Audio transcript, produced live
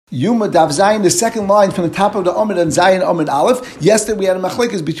Yuma Dav Zayin, the second line from the top of the Amud and Zayin Amud Aleph. Yesterday we had a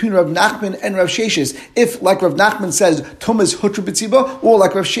machlekes between Rav Nachman and Rav Sheshes. If, like Rav Nachman says, Tumah is Hutra B'tziba, or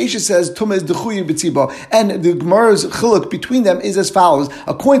like Rav Sheshes says, Tumah is Dechuya B'tziba. And the Gemara's chiluk between them is as follows.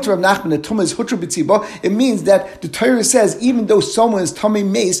 According to Rav Nachman, that Tumah is Hutra B'tziba, it means that the Torah says, even though someone is Tamei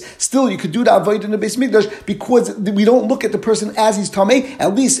Mace, still you could do the Avodah in the Beis Mikdash, because we don't look at the person as he's Tamei,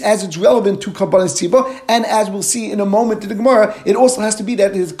 at least as it's relevant to Karbanos Tziba. And as we'll see in a moment in the Gemara, it also has to be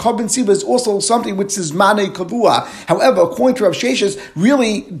that his Karban Tziba is also something which is Manei Kavua. However, according to Rav Sheshes,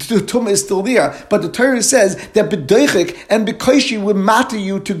 really the Tumah is still there. But the Torah says that B'doichik and B'koishi would matter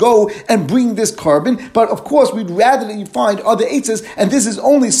you to go and bring this carbon. But of course, we'd rather that you find other eitzes, and this is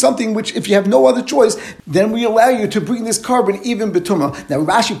only something which, if you have no other choice, then we allow you to bring this carbon even B'tumah. Now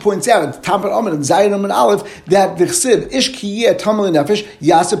Rashi points out at the top of Amud and Zayin Amud Aleph that the Chsiv Ish Kiyeh Tamil Nefesh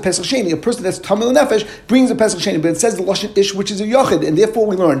Yaseh Pesach Sheni. A person that's Tamil Nefesh brings a Pesach Sheni, but it says the Lashon Ish, which is a Yochid, and therefore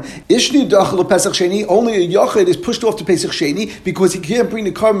we learn Ishni Dachel Pesach Sheni. Only a Yochid is pushed off to Pesach Sheni because he can't bring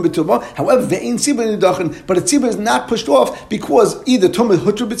the carbon B'tumah. However, Ve'ein Tziba Nidachin, but a Tziba is not pushed off because either Tumah is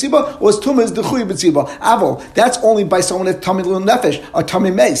Hutra B'tziba or Tumah is Dechuya B'tziba. Aval, that's only by someone that's Tamil Nefesh or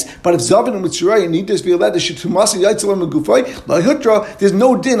Tamil Meis. But if Zavin and Mitzrayim need this be led, the Shetumasi Yaitzalam and Gufay, La Hutra, there's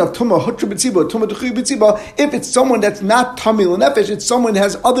no din of Tumah Hutra B'tziba, Tumah Dechuya B'tziba. If it's someone that's not Tamil Nefesh, it's someone that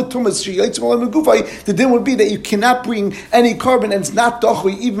has other Tumahs Yaitzalam and Gufay, the din would be that you cannot bring any carbon and it's not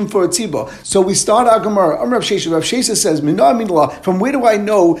Dachui even for a Tziba. So we start our Gemara. Rav Shesha says, from where do I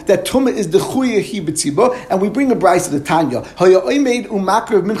know that Tumah is Dechuya Hi B'tziba? And we bring a brayso to the Tanya.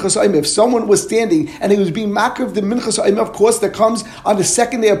 If someone was standing and he was being makriv the minchas ha'imeh, of course, that comes on the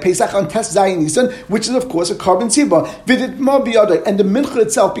second day of Pesach on Tes Zayin Nisan, which is of course a carbon tziba. And the mincha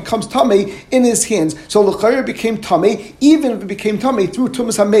itself becomes tamei in his hands. So l'chayr became tamei, even if it became tamei through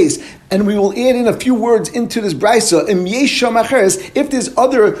tumas hameis. And we will add in a few words into this brayso. If there's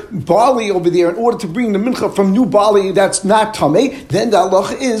other barley over there, in order to bring the mincha from new barley that's not tamei, then the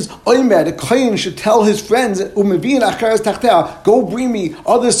halacha is oimer. The kohen should tell his friends, go bring me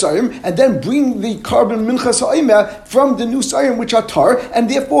other sarim, and then bring the carbon mincha sa'imah from the new sarim which are tar, and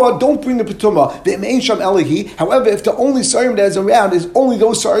therefore don't bring the petuma. However, if the only sarim that is around is only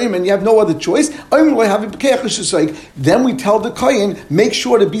those sarim and you have no other choice, then we tell the kohen, make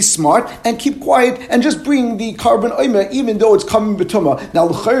sure to be smart and keep quiet and just bring the carbon oimah even though it's coming betuma. Now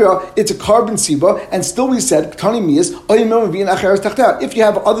l'chayra, it's a carbon siba, and still we said if you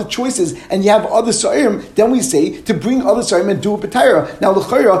have other choices and you have other sarim, then we say to bring other sarim and do a petayra. Now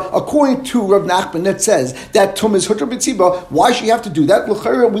l'chayra, according to Rav Nachman, that says that tumah is hutra b'tziba, why should you have to do that?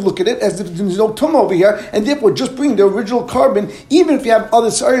 L'chayra, we look at it as if there's no tumah over here, and therefore just bring the original carbon, even if you have other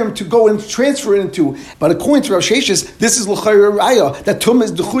sarim to go and transfer it into. But according to Rav Sheshes, this is l'chayra raya, that tumah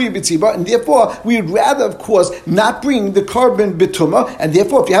is dechuya b'tziba, and therefore we'd rather, of course, not bring the carbon b'tumah, and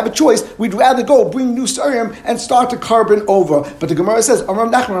therefore if you have a choice, we'd rather go bring new sarim and start the carbon over. But the Gemara says, Rav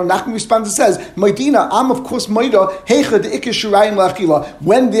Nachman responds and says, Maidina, I'm of course Maida, heicha de ikka shirayim la'achila,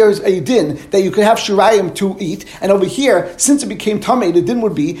 when there's a din that you could have shirayim to eat, and over here, since it became tamei, the din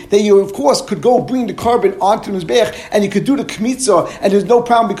would be that you of course could go bring the carbon onto the mizbeach, and you could do the kmitza, and there's no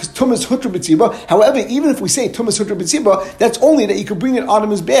problem because tumah is hutra b'tziba. However, even if we say tumah is hutra b'tziba, that's only that you could bring it on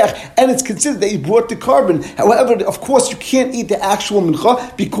the mizbeach, and it's considered that you brought the carbon. However, of course, you can't eat the actual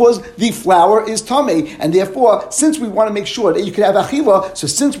mincha because the flour is tamei, and therefore, since we want to make sure that you could have achila, so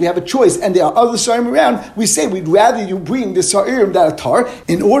since we have a choice and there are other sarim around, we say we'd rather you bring the sarim that are tar,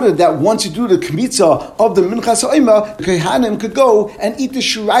 in order that once you do the kmitza of the minchas ha'imah, the kohanim could go and eat the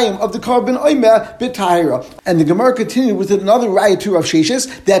shirayim of the carbon oimah b'tahira. And the Gemara continued with another raya to Rav Sheshes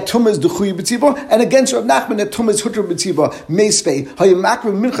that tumah is dechuya b'tziba, and against Rav Nachman that tumah is hutra b'tziba meisvei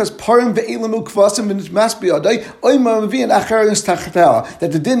hayamakra minchas parim ve'elim ukvasim v'nitmas b'yadai oimah v'in acharis tachatah.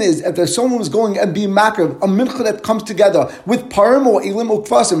 That the din is that someone was going and being makra a mincha that comes together with parim or elim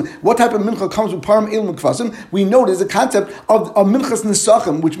ukvasim. What type of mincha comes with parim elim ukvasim? We know there's a concept of minchas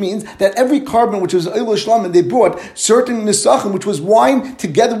nisachim, which means that every carbon which was oil shlam, and they brought certain nisachim, which was wine,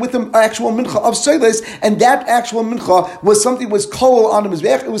 together with the actual mincha of soiles, and that actual mincha was something was kolol on the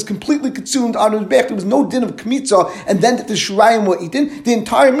mizbech. It was completely consumed on the mizbech. There was no din of kmitza, and then that the shirayim were eaten. The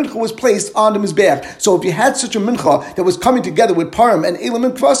entire mincha was placed on the mizbech. So if you had such a mincha that was coming together with parim and elim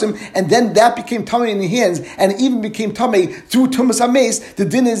and kvasim, and then that became tamei in your hands, and it even became tamei through tumas hameis, the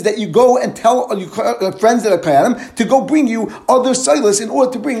din is that you go and tell your friends that are kayanim to go bring you other silas in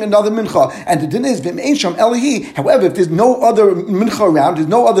order to bring another mincha. And the din is v'mein sham elihi. However, if there's no other mincha around, there's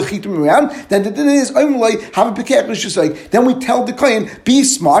no other chitim around, then the din is only have a pekech l'shusay. Then we tell the kohen, be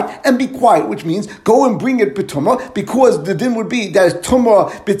smart and be quiet, which means go and bring it b'tumah, because the din would be that it's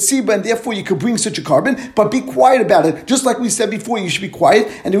tumah b'tziba, and therefore you could bring such a carbon, but be quiet about it. Just like we said before, you should be quiet.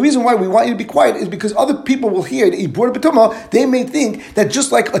 And the reason why we want you to be quiet is because other people will hear that you brought a tumah. They may think that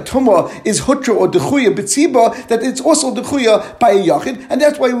just like a tumah is hutra or dechuya b'tziba, that it's also dechuya by a yachid, and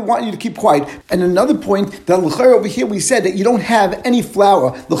that's why we want you to keep quiet. And another point that l'chayr over here we said that you don't have any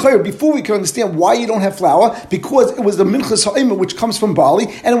flour. L'chayr, before we can understand why you don't have flour, because it was the minchas ha'imah which comes from barley,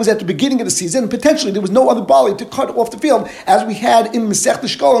 and it was at the beginning of the season. And potentially there was no other barley to cut off the field, as we had in Masech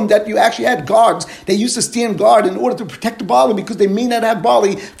Shkolim, that you actually had guards. They used to stand guard in order to protect the barley because they may not have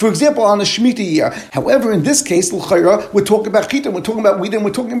barley, for example, on a Shemitah year. However, in this case, l'chayra, we're talking about chita, we're talking about wheat, and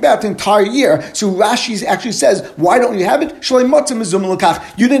we're talking about the entire year. So Rashi actually says, why don't you have it?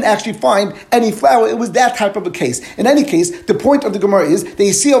 You didn't actually find any flour. It was that type of a case. In any case, the point of the Gemara is that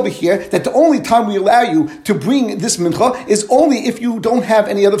you see over here that the only time we allow you to bring this mincha is only if you don't have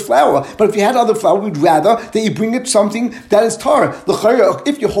any other flour. But if you had other flour, we'd rather that you bring it something that is tar. L'chayra,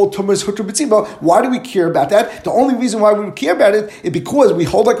 if you hold tumah is hutra b'tziba, why do we care about that? The only reason why we would care about it is because we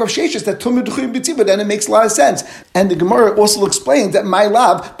hold like Rav Sheshes that tumah d'chuy b'tziba, then it makes a lot of sense. And the Gemara also explains that my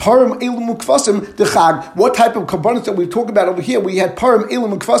lab parim elim ukvasim dechag. What type of karbanos that we talk about over here? We had parim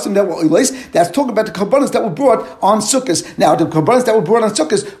elim ukvasim that were oilis. That's talking about the karbanos that were brought on sukkahs. Now the karbanos that were brought on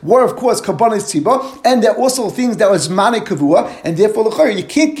sukkahs were of course karbanos tziba, and they're also things that was mane kavua, and therefore l'chayr, you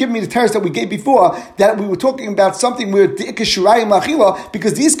can't give me the teres that we gave before that we were talking about something where the shirayim lachila,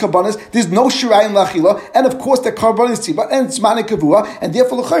 because these karbanos there's no shirayim lachila, and of course the karbanos tziba and it's mane kavua, and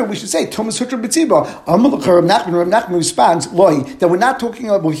therefore l'chayr we should say tumas hutra b'tziba. Rav Nachman responds loy, that we're not talking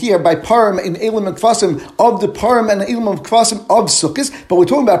about here by parim and elim and kvasim of the parim and elim and kvasim of sukkahs, but we're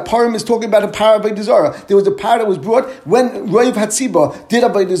talking about parim is talking about a par of Avodah Zarah. There was a par that was brought when Rav Hatziba did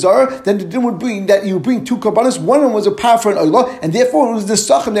Avodah Zarah, then the din would bring that you bring two karbanos. One of them was a par for an oila, and therefore it was the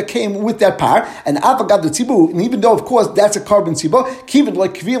sachem that came with that par. And avagad the tzibu, and even though of course that's a carbon tziba, kivid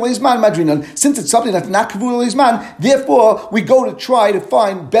like kvir leizman madrinan. Since it's something that's not kvir leizman, therefore we go to try to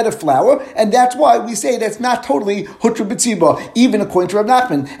find better flour, and that's why we say that's not totally hutra b'tziba, even according to Rav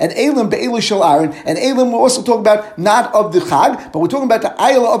Nachman. And elim be'elu shel Aaron, and elim we're also talking about not of the chag, but we're talking about the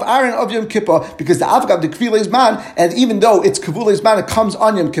ayla of Aaron of Yom Kippur, because the avgav the kvir leizman, and even though it's kvir leizman, it comes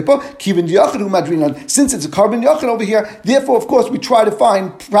on Yom Kippur. Kivin yachadu madrinan. Since it's a carbon yachad over here, therefore of course we try to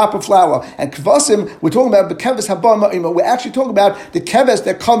find proper flour. And kvasim, we're talking about bekeves haba ma'ima. We're actually talking about the keves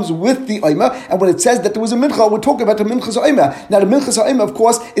that comes with the oima. And when it says that there was a mincha, we're talking about the minchas oima. Now the minchas oima, of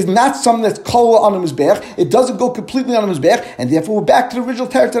course, is not something that's kol on the mizbech. It doesn't go completely on the mizbech, and therefore we're back to the original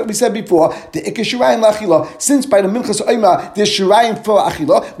territory that we said before. The ikar shirayim la'achila. Since by the minchas oima there's shirayim for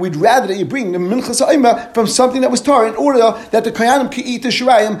achila, we'd rather that you bring the minchas oima from something that was tar in order that the kohanim can eat the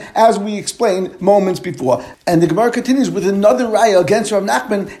shirayim, as we explained moments before. And the Gemara continues with another raya against Rav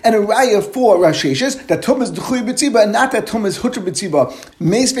Nachman and a raya for Rav Sheshes that tum is d'chuy b'tziba and not that tum is hutra b'tziba.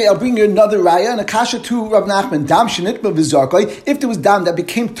 Meisvei, I'll bring you another raya and a kasha to Rav Nachman. Dam shenitma v'zarkoi. If there was dam that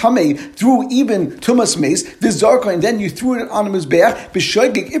became tamei through even tumas meis v'zarkoi, and then you threw it on a mizbeach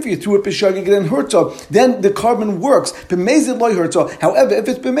b'shoigig. If you threw it b'shoigig and hurtzo, then the carbon works. B'mezid loy hurtzo. However, if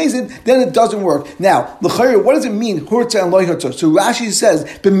it's b'mezid, then it doesn't work. Now, l'chayr, what does it mean hurtzo and loy hurtzo? So Rashi says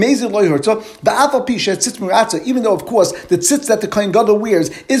b'mezid loy hurtzo ba'afal pisha tzitz miratza. Even though of course the tzitz that the kohen gadol wears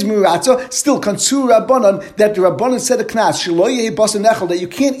is miratza, still kansur rabbanon that the rabbanon said a knas shelo yehi basa nechel, that you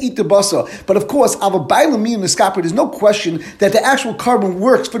can't eat the basa. But of course ava bailam in the skaper, there's no question that the actual carbon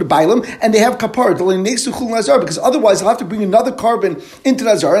works for the bailam, and they have kapar because otherwise they'll have to bring another carbon into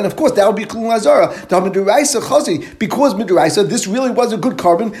Nazar, and of course that would be chulun Nazara. The midiraisa chazi, because midiraisa this really was a good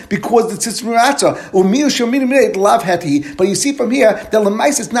carbon because the tzitz miratza umiu shamina minei lav heti. But you see from here that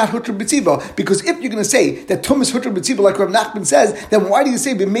lemais is not hutra b'tziba, because if you're going to say that tum is hutra b'tziba like Rav Nachman says, then why do you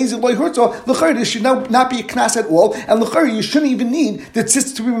say b'mezid loy hurtzo? L'chayr, there should not be a knas at all, and l'chayr, you shouldn't even need the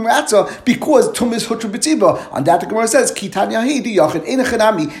tzitz to be miratza because tum is hutra b'tziba. On that the Gemara says kitanya hedi yachid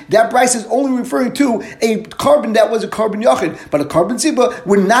enachanami. That Bryce is only referring to a carbon that was a carbon yachid, but a carbon tziba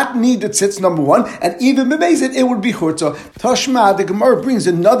would not need the tzitz, number one, and even b'mezid it would be hurtzo. Tashma, the Gemara brings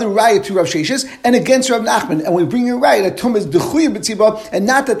another raya to Rav Sheshes and against Rav Nachman, and we bring a raya that tum is d'chuya b'tziba and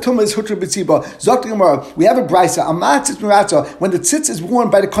not that tum is hutra b'tziba. Zok the Gemara, we have a brisa amat tzitz miratza, when the tzitz is worn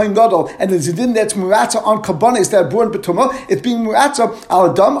by the kohen gadol and there's a din that's miratza on kabbanis that are born b'tumah, it's being miratza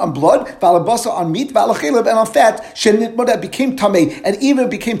al dam on blood, v'al basa on meat, v'al chilab and on fat, shenitma that became tamei, and even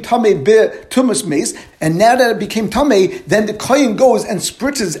it became tamei b'tumas meis. And now that it became tamei, then the kohen goes and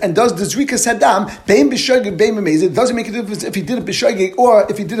spritzes and does the zrika sadam bein b'shogeg bein b'mezid. It doesn't make a difference if he did it b'shogeg or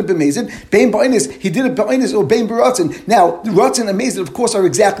if he did it b'mezid. Bein b'onis, he did it b'onis or bein b'ratzin. Now the ratzin and mezid of course are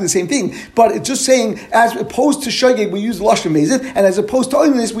exactly the same thing, but it's just saying as opposed to shogeg we use the lashon mezid, and as opposed to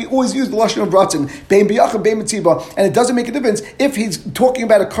onis we always use the lashon of ratzin. Bein b'yachad bein b'tziba, and it doesn't make a difference if he's talking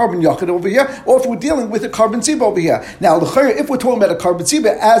about a carbon yachad over here or if we're dealing with a carbon tziba over here. Ladura. Now, if we're talking about a carbon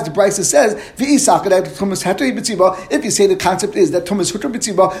tziba, as the Brisa says, if you say the concept is that Tumas Hutra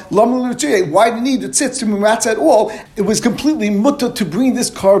B'tziba, why do you need the tzitz to Miratza at all? It was completely mutter to bring this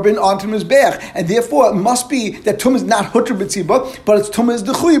carbon onto Mizbeach, and therefore it must be that Tumas is not Hutra B'tziba, but it's Tumas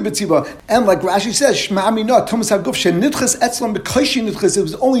Dechuya B'tziba. And like Rashi says, Shema Amina, Tumas HaGuf Shenitches Etzlam B'Kaishi Nitches, it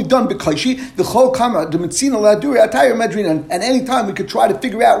was only done B'Kaishi, the Chol Kama, the Metzina Ladura, Atayra Madrina, and any time we could try to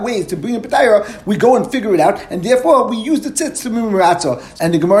figure out ways to bring a B'Tayra, we go and figure it out, and therefore we use the tzitz to Miratza.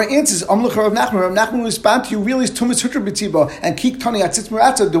 And the Gemara answers, Amlech Rav Nachman, Rav Nachman will respond to you, really is Tumas Hutra B'tziba, and Kik Tani Atzitz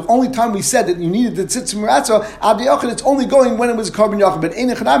Miratza, the only time we said that you needed the tzitz Miratza, Abdi Yachid, it's only going when it was a carbon Yachid, but Ein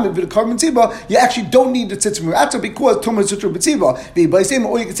Echanamid, with a carbon Tziba, you actually don't need the tzitz Miratza because Tumas Hutra B'tziba.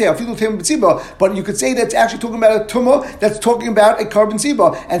 Or you could say, Afilu Tem B'tziba, but you could say that's actually talking about a Tumah, that's talking about a carbon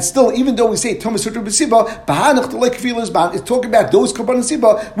Tziba, and still, even though we say Tumas Hutra B'tziba, Bahanach T'lei Kfil Izman, it's talking about those carbon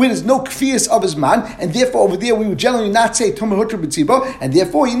Tziba where there's no Kfiyas of his man, and therefore over there we would generally not say Tumah Hutra B'tziba, and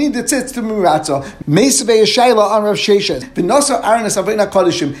therefore you need the tzitz to Miratza. Meisavei Yeshayla on Rav Sheshes. V'nasa Aaron Asavena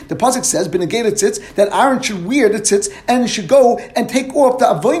Kadishim. The pasuk says, "B'negei tzitz," that Aaron should wear the tzitz and should go and take off the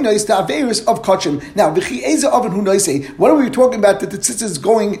avonos, the averis of kachim. Now, v'chi eza oven hu noisei. What are we talking about that the tzitz is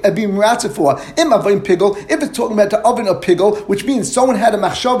going and being miratza for? Im avoin pigel. If it's talking about the oven of pigel, which means someone had a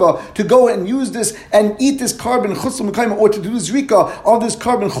machshava to go and use this and eat this carbon chutzl mekayma, or to do zrika of this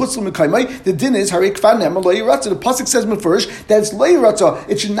carbon chutzl mekayma, the din is harik fanem lo yiratza. The pasuk says first that it's lo yiratza.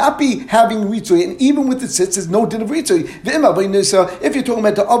 It should not be having ritzui, and even with the tzitz, there's no din of ritzui. If you're talking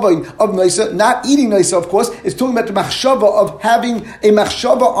about the avoin of noisa, not eating noisa, of course, it's talking about the machshava of having a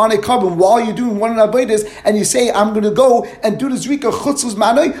machshava on a carbon while you're doing one of the avodas, and you say, I'm going to go and do the zrika chutzl's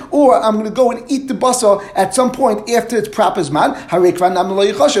manoi, or I'm going to go and eat the basa at some point after it's proper man.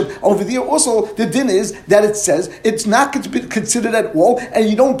 Over there also, the din is that it says it's not considered at all, and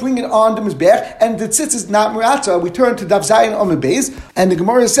you don't bring it on the mizbech, and the tzitz is not miratza. We turn to Dav Zayin on the base, and the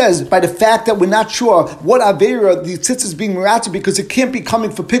Gemara says, by the fact that we're not sure what avera the tzitz is being miratza, because it can't be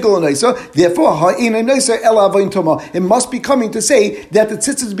coming for pigel and noisa, therefore it must be coming to say that the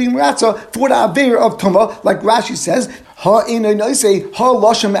tzitz is being miratza for the avera of toma, like Rashi says. Ha inoisei ha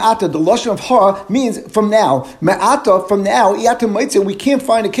lashon me'ata. The lashon of ha means from now. Me'ata, from now. We can't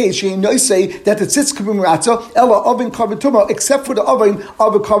find a case she'inoisei that the tzitz could be me'ata ella oven carbon tuma, except for the oven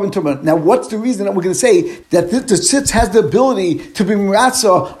of a carbon tuma. Now, what's the reason that we're going to say that the tzitz has the ability to be me'ata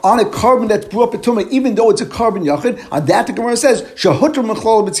on a carbon that's brought betuma, even though it's a carbon yachid? On that, the Gemara says shehutra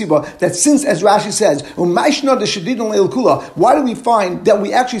mechlol b'tziba, that since, as Rashi says, u'maishna the shadidon le'lekula. Why do we find that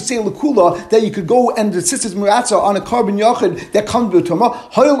we actually say lekula, that you could go and the tzitz is me'ata on a carbon yachid that comes with tuma?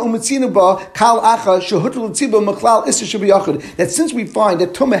 That since we find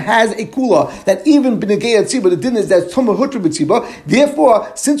that tuma has a kula, that even b'negei tziba, the din is that tuma hutra b'tziba.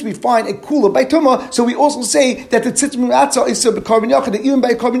 Therefore, since we find a kula by tuma, so we also say that the tzitz miratza is a carbon yachid. That even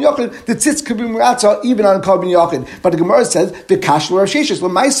by a carbon yachid, the tzitz could be miratza even on a carbon yachid. But the Gemara says the kashla Rav Sheshes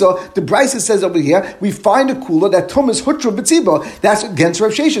l'maisa. The Brisa says over here we find a kula that tuma is hutra b'tziba. That's against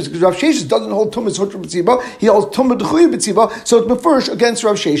Rav Sheshes, because Rav Sheshes doesn't hold tuma is hutra b'tziba. He holds tuma d'chuya b'tziba. So it's mefurish against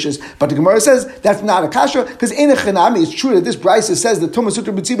Rav Sheshes. But the Gemara says that's not a kasha, because ein echanami. It's true that this Brisa says that tuma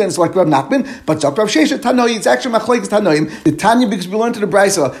sutra b'tziba and it's like Rav Nachman, but Zok Rav Sheshes Tanoi, it's actually machlekes Tanoim. The Tanya, because we learned to the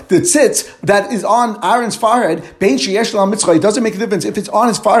Brisa, the tzitz that is on Aaron's forehead, ben sheyesh la mitzray, it doesn't make a difference if it's on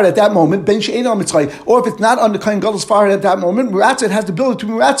his forehead at that moment, ben she'ein la mitzray, or if it's not on the Kohen Gadol's forehead at that moment. Miratza, it has the ability to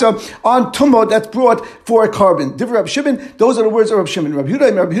be miratza on tumah that's brought for a carbon. Divrei Rav Shimon, those are the words of Rav Shimon. Rav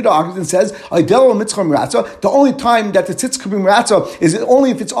Yehuda argues and says, Aidel mitzray miratza. The only time that the tzitz could be miratza is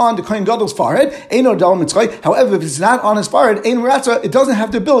only if it's on the Kohen Gadol's forehead. Eino dal mitzray. However, if it's not on his forehead, ein miratza, it doesn't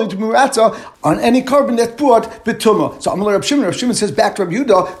have the ability to be miratza on any carbon that's brought b'tumah. So Amalei Rav Shimon. Rav Shimon says back to Rav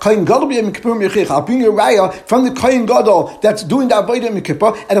Yehuda, Kohen Gadol b'yom kippur mechich. I'll bring a raya from the Kohen Gadol that's doing the avodah in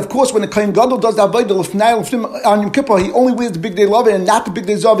Kippur. And of course, when the Kohen Gadol does the avodah l'fnai on Yom Kippur, he only wears the big day love and not the big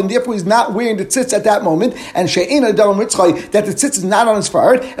day zav, and therefore he's not wearing the tzitz at that moment. And she'eina dal mitzray, that the tzitz is not on his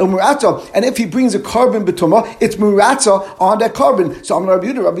forehead. And miratza, and if he brings a carbon b'tumah, it's miratza on that carbon. So Amalei Rav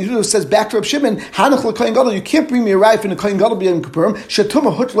Yehuda. Rav Yehuda says back to Rav Shimon, Hanach l'Kohen Gadol, you can't bring me a raya from the Kohen Gadol b'yom Kippur.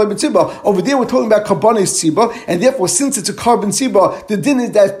 Shetuma hutlei b'tziba. Over there we're talking about karbanis tziba, and therefore since it's a carbon tziba, the din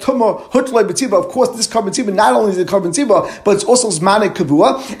is that tuma hutlei b'tziba. Of course, this carbon tziba not only is it carbon tziba, but it's also zmanei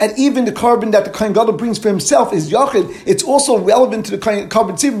kavua, and even the carbon that the Kohen Gadol brings for himself is yachid. It's also relevant to the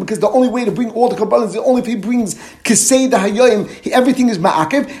carbon tziba, because the only way to bring all the karbanis is only if he brings kisei the hayoyim. Everything is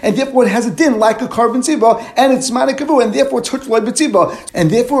ma'akev, and therefore it has a din like a carbon tziba, and it's Shmana Kavu, and therefore it's Hutch Loi B'tziba. And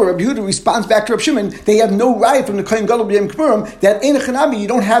therefore Rabbi Yehuda responds back to Rabbi Shimon, they have no right from the Kohen Gadol B'Yom Kippurim that Ein Chanami, you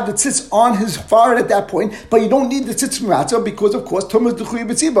don't have the tzitz on his forehead at that point, but you don't need the tzitz Meratzah because of course Tumah D'chuy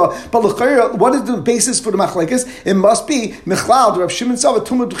B'tziba. But l'chayra, what is the basis for the machlekes? It must be Michlal, Rabbi Shimon Sava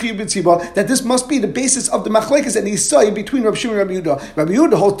Tumah D'chuy B'tziba, that this must be the basis of the machlekes and the Yisai between Rabbi Shimon and Rabbi Yehuda. Rabbi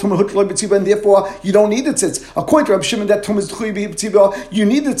Yehuda holds Tumah Hutch Loi B'tziba, and therefore you don't need the tzitz. According to Rabbi Shimon, that Tumah D'chuy B'tziba, you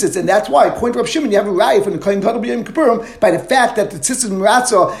need the tzitz, and that's why according to Rabbi Shimon you have a right from the Kohen Gadol B'Yom Kippurim by the fact that the tzitz is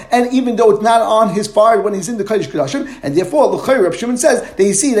Meratzah, and even though it's not on his forehead when he's in the Kodesh Kodashim, and therefore l'chayra Rabbi Shimon says that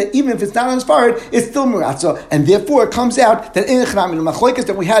you see that even if it's not on his forehead, it's still Meratzah, and therefore it comes out that in the machlekes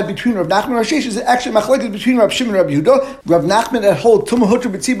that we had between Rav Nachman and Rav Sheshes is actually machlekes between Rav Shimon and Rav Yehuda. Rav Nachman that holds Tumah Hutch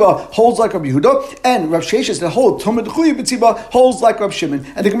B'tziba holds like Rav Yehuda, and Rav Sheshes that holds Tumah D'chuy B'tziba holds like Rav Shimon.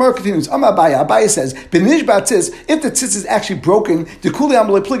 And the Gemara continues, Amar Abaya, Abaya says, B'nish b'atzis, if the tzitz is actually broken, the kuli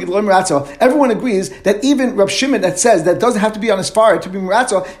amalei pligid lo Meratzah, everyone agrees that even Rav Shimon that says that doesn't have to be on his forehead to be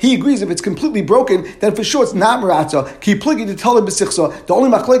Meratzah, he agrees if it's completely broken, then for sure it's not Meratzah. Ki pligid to tell b'sichsa. The only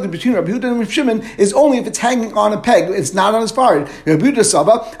machlekes between Rabbi Yehuda and Rav Shimon is only if it's hanging on a peg, it's not on his forehead. Rabbi Yehuda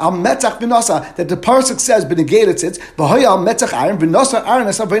Sava, al metzach v'nasa, that the parsuk says b'negei tzitz, v'hoya al metzach iron, v'nasa iron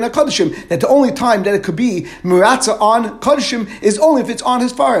asavayna kodeshim, that the only time that it could be Meratzah on kodeshim is only if it's on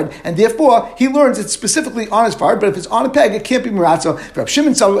his forehead, and therefore he learns it's specifically on his forehead, but if it's on a peg, it can't be Meratzah. Rabbi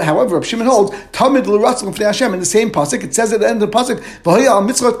Shimon, however, Rabbi Shimon holds tamid l'ratzon l'fnei Hashem in the same pasuk. It says at the end of the pasuk, v'hoya al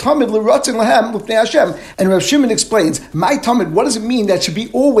mitzvah tamid l'ratzon lahem l'fnei Hashem, and Rabbi Shimon explains, my tamid, what does it mean that should be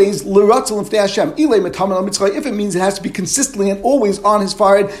always l'ratzon l'fnei Hashem? Ilay metamid al mitzvah, if it means it has to be consistently and always on his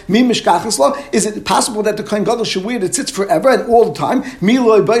forehead, mi mishkachas lo, is it possible that the Kohen Gadol should wear the tzitz forever and all the time? Mi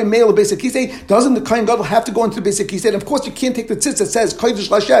loy bay me'el basic kisei, doesn't the Kohen Gadol have to go into the basic kisei? And of course you can't take the tzitz that says kodesh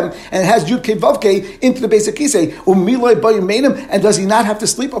l'Hashem and it has yud kei vav kei into the basic kisei. Mi loy bay meinim, and does he not have to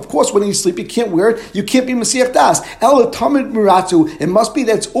sleep? Of course when you sleep you can't wear it, you can't be Masiach Das. El tamid miratzu, it must be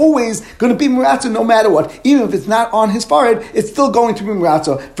that it's always going to be Miratzu no matter what. Even if it's not on his forehead, it's still going to be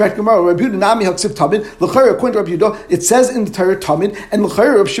Miratzu. It says in the Torah Tamid, and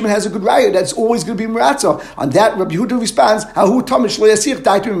Rabbi Shimon has a good raya that's always going to be Miratzu. On that, Rabbi Yehuda responds,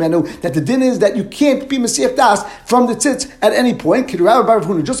 that the din is that you can't be Masiach Das from the tzitz at any point.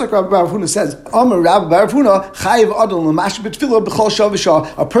 Just like Rabbi Bar Huna says,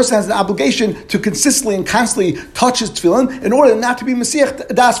 a person has an obligation to consistently and constantly touch his tefillin in order not to be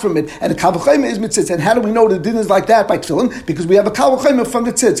Masiach Das from it. And the Kal V'Chomer is mitzitz. And how do we know the din is like that by tefillin? Because we have a Kal V'Chomer from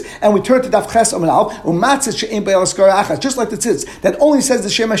the tzitz. And we turn to Daf Ches Amud Aleph, umatzitz she'ein b'el askara achas, just like the tzitz that only says the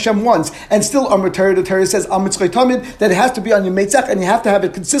Shem Hashem once, and still Amr Torah, the Torah says Am Mitzchay Tamid, that it has to be on your meitzach, and you have to have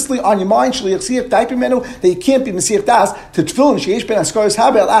it consistently on your mind, shliach siach daipi menu, that you can't be Masiach Das to tefillin she'esh ben askaras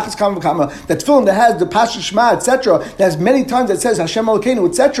habel achas kam v'kama, that tefillin that has the Pasha Shema, etc., that has many times that says Hashem Elokeinu,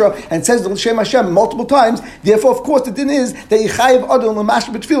 etc., and says the Shem Hashem multiple times. Therefore, of course, the din is that you chayiv adon l'mash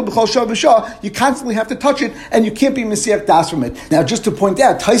b'tefil b'chol shah v'shah. You constantly have to touch it, and you can't be Masiach Das from it. Now, just to point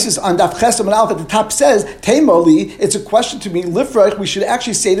out, Taisus on Daf Ches Amud Aleph at the top says, Teimoli, it's a question to me, Lifreich, we should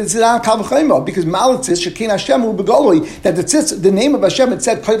actually say that it's on Kal V'Chomer, because Malitzis, Shekin Hashem Hu Begoloi, that the name of Hashem, it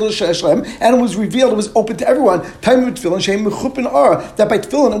said Kodesh Hashem, and it was revealed, it was open to everyone. Taimut Tefillin, Shein Mechupin Or, that by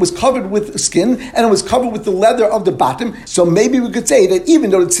Tefillin it was covered with skin, and it was covered with the leather of the bottom. So maybe we could say that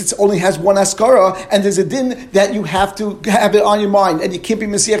even though the tzitz only has one askara, and there's a din that you have to have it on your mind, and you can't be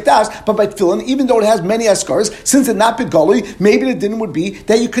Masiach Das, but by Tefillin, even though it has many askaras, since it's not Begoloi, maybe the din would be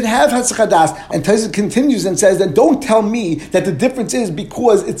that you could have Hasach Das. And Taisus continues and says that don't tell me that the difference is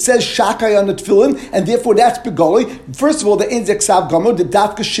because it says Shakai on the Tefillin, and therefore that's Begoloi. First of all, the Enzek Sav Gamo, the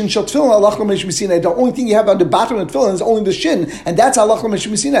Dafka Shin Shal Tefillin, Allah L'Mesh Misinai. The only thing you have on the bottom of the Tefillin is only the Shin, and that's Allah L'Mesh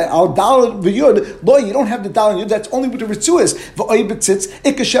Misinai. Al Dal V'Yud, Lo, you don't have the Dal and Yud, that's only with the Ritzuas. V'Oy B'Tzitz,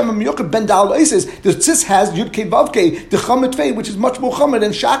 Ikashem Miyokah Ben Dal Isis. The Tzitz has Yud Kei Vav Kei, the Chamet Fei, which is much more Chamet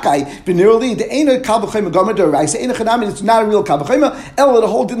than Shakai. V'Nirali, the Eina Kal V'Chomer Gomer D'Oraisa, Eina Chanami, it's not a real Kal V'Chomer. Ella, the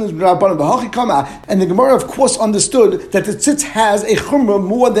whole din is Rabbanan B'Hachi Kama. And the Gemara, of course, understood that the Tzitz has a Chumrah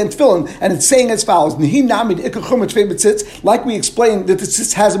more than Tefillin, and it's saying as follows: Nehi Namid Ikar Chumrah Tvei B'Tzitz. Like we explained, that the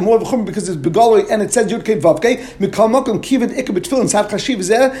Tzitz has more of a Chumrah because it's Begoloi, and it says Yud Kei Vav Kei. Mikal Makom Kivad Ikar B'Tefillin Sav Chashiv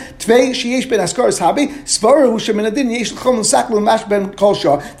Zeh Tvei Sheyesh Ben Askaras Habi Svara Hu Shemin Adin Yesh L'Chom L'Saklu Mash Ben Kol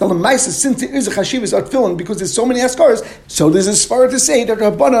Shah. The Lemaisa, since there is a Chashivas at Tefillin because there's so many Askaras, so there's a Svara to say that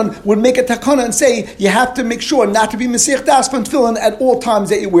Rabbanan would make a takana and say you have to make sure not to be Masiach Das from Tefillin at all times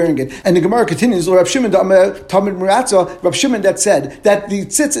that you're wearing it. And the Gemara continues, Rav Shimon Tamid Miratza, Rav Shimon that said that the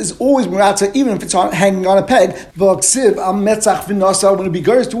tzitz is always Miratza even if it's hanging on a peg. V'aksiv Ametzach V'nasa, when it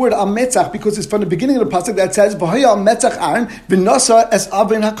begins the word Ametzach, because it's from the beginning of the pasuk that says V'haya Ametzach Aaron V'nasa Es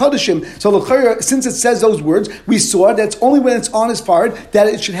Avin HaKadashim. So since it says those words, we saw that it's only when it's on his forehead that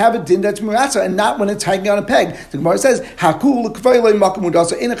it should have a din that's Miratza, and not when it's hanging on a peg. The Gemara says, Hakul l'kvaylo makom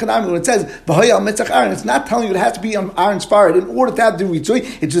udasa in a chanami. When it says v'haya al mitzach Aaron, it's not telling you it has to be on Aaron's forehead in order to have the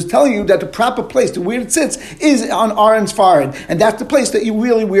ritzui. It's just telling you that the proper place, to where it sits, is on Aaron's forehead, and that's the place that you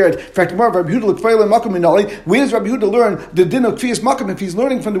really wear it. In fact, Rabbi Yehuda l'kvaylo makom minali. Where does Rabbi Yehuda learn the din of kviyas makom? If he's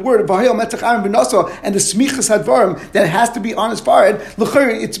learning from the word of v'haya al mitzach Aaron v'nasa and the smichas hadvarim that has to be on his forehead,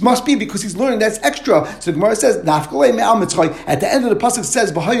 l'chayr it must be because he's learning that's extra. So the Gemara says nafkalei me'al mitzchay. At the end of the pasuk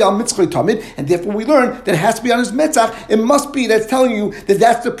says v'haya al mitzchay tamid, and therefore we learn that it has to be on his mitzach. It must be that's telling you that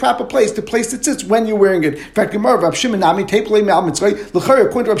that's the proper place, the place that sits when you're wearing it. In fact, Gemara Rav Shimon nami teipulei me'al mitzchay l'chayr.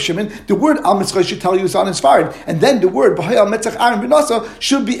 According to Rav Shimon, the word al mitzchay should tell you it's on his forehead, and then the word v'haya al mitzach Aaron v'nasa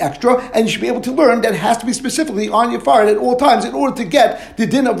should be extra, and you should be able to learn that it has to be specifically on your forehead at all times in order to get the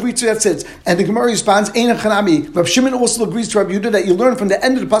din of ritzui that sits. And the Gemara responds, Ein chanami. Rav Shimon also agrees to Rav Yehuda that you learn from the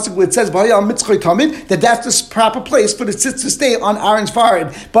end of the pasuk where it says v'haya al mitzchay tamid that that's the proper place for the tzitz to stay on Aaron's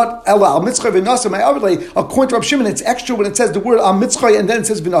forehead. But al mitzchay v'nasa ma'avrei, according to Rav Shimon, it's extra when it says the word al mitzchay and then it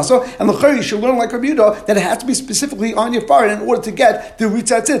says v'nasa. And l'chayr you should learn like Rav Yehuda that it has to be specifically on your forehead in order to get the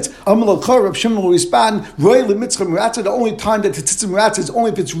ritzat tzitz. Rav Shimon will respond, roy l'mitzchay miratza. The only time that the tzitz miratza is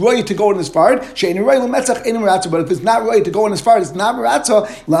only if it's roy to go in his forehead. She'ein roy l'metzach ein miratza. But if it's not roy to go in his forehead, it's not miratza.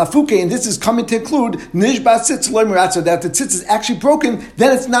 La'afuke, and this is coming to include nishba tzitz lo miratza. That if the tzitz is actually broken,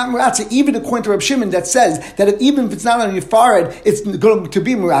 then it's not miratza. Even according to Rav Shimon, that says that even if it's not on your forehead, it's going to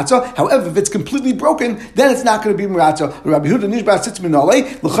be miratza. However, if it's completely broken, then it's not going to be miratza. Rabbi Yehuda nishba tzitz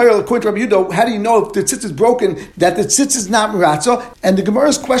minole. According to Rabbi Yehuda, how do you know if the tzitz is broken that the tzitz is not miratza? And the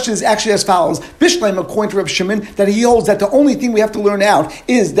Gemara's question is actually as follows: Bishleim, according to Rav Shimon, that he holds that the only thing we have to learn out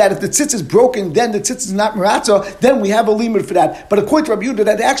is that if the tzitz is broken, then the tzitz is not miratza. Then we have a limit for that. But according to Rabbi Yehuda,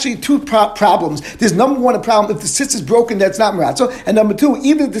 that actually two problems. There's number one a problem if the tzitz is broken, that's not miratza, and number two,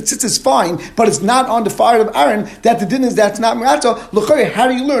 even if the tzitz is fine, but it's not on the forehead of Aaron, that the din is that's not miratza. L'chayr, how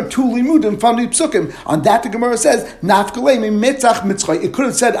do you learn two limudim from the psukim? On that, the Gemara says nafkalei metzach mitzchay. It could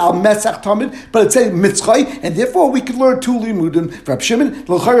have said al metzach tamid, but it said mitzchay, and therefore we could learn two limudim. For Rav Shimon,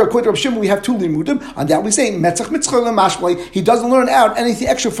 l'chayr, according to Rav Shimon, we have two limudim. On that, we say metzach mitzchay lemashmalei. He doesn't learn out anything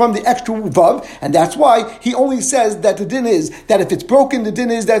extra from the extra vav, and that's why he only says that the din is that if it's broken, the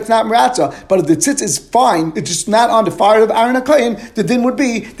din is that it's not miratza. But if the tzitz is fine, it's just not on the forehead of Aaron HaKohen, the din would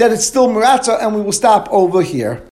be that it's still miratza, and we will stop over here.